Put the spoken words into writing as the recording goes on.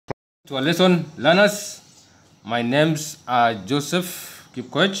To our lesson learners, my names are Joseph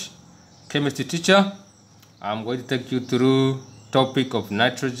Kipkoech, chemistry teacher. I'm going to take you through topic of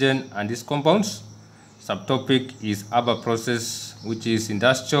nitrogen and its compounds. Subtopic is Haber process, which is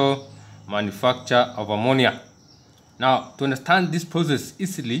industrial manufacture of ammonia. Now, to understand this process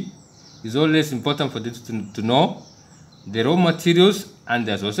easily, it's always important for them to know the raw materials and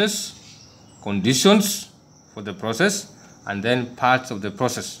their sources, conditions for the process, and then parts of the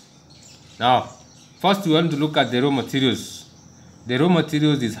process. Now, first we want to look at the raw materials. The raw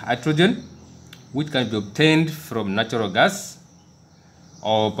materials is hydrogen, which can be obtained from natural gas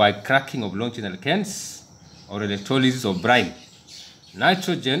or by cracking of long chain alkanes or electrolysis of brine.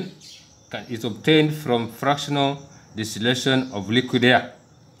 Nitrogen is obtained from fractional distillation of liquid air.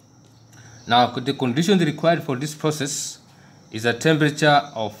 Now, the conditions required for this process is a temperature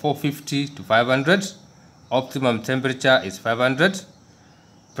of 450 to 500. Optimum temperature is 500.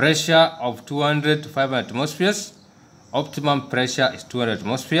 Pressure of 200 to 500 atmospheres. Optimum pressure is 200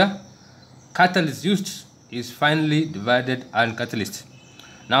 atmosphere. Catalyst used is finely divided iron catalyst.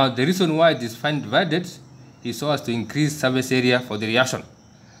 Now, the reason why it is finely divided is so as to increase surface area for the reaction.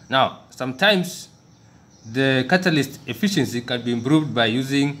 Now, sometimes the catalyst efficiency can be improved by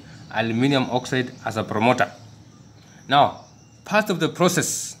using aluminum oxide as a promoter. Now, part of the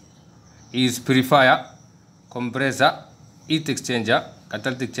process is purifier, compressor, heat exchanger,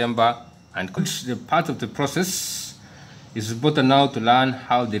 catalytic chamber, and the part of the process is important now to learn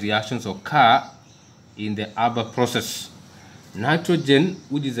how the reactions occur in the Haber process. Nitrogen,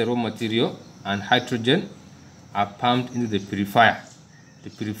 which is a raw material, and hydrogen are pumped into the purifier. The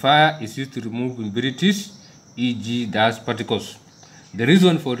purifier is used to remove impurities, e.g. dust particles. The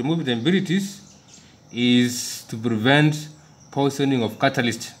reason for removing the impurities is to prevent poisoning of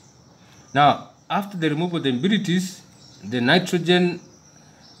catalyst. Now, after the removal of the impurities, the nitrogen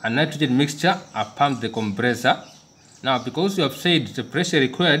and nitrogen mixture are pumped the compressor. Now, because we have said the pressure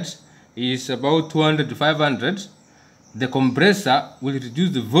required is about 200 to 500, the compressor will reduce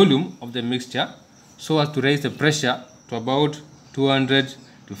the volume of the mixture so as to raise the pressure to about 200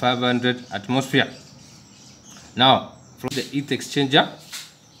 to 500 atmosphere. Now, from the heat exchanger,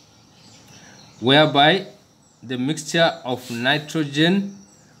 whereby the mixture of nitrogen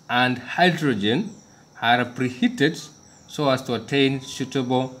and hydrogen are preheated so as to attain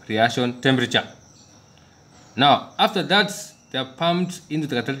suitable reaction temperature. Now, after that, they are pumped into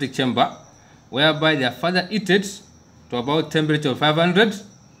the catalytic chamber, whereby they are further heated to about temperature of 500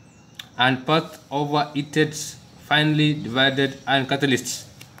 and passed over heated finely divided iron catalysts,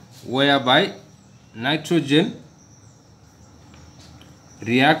 whereby nitrogen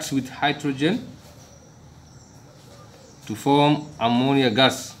reacts with hydrogen to form ammonia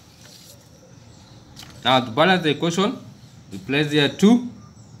gas. Now, to balance the equation, we place here 2.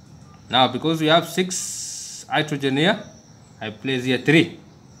 Now, because we have 6 hydrogen here, I place here 3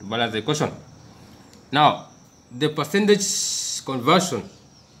 to balance the equation. Now, the percentage conversion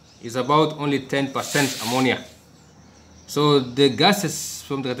is about only 10% ammonia. So, the gases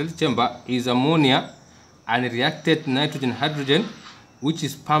from the catalytic chamber is ammonia and reacted nitrogen hydrogen, which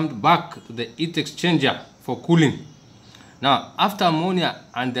is pumped back to the heat exchanger for cooling. Now, after ammonia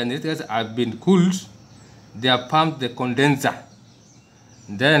and the nitric acid have been cooled, they are pumped the condenser.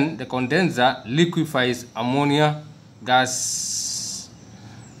 Then the condenser liquefies ammonia gas.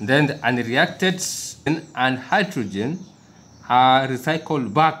 Then the unreacted and hydrogen are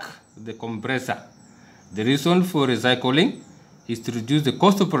recycled back to the compressor. The reason for recycling is to reduce the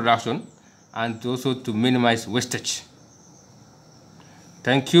cost of production and also to minimize wastage.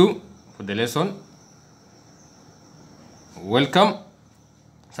 Thank you for the lesson. Welcome.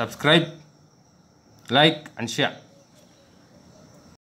 Subscribe, like, and share.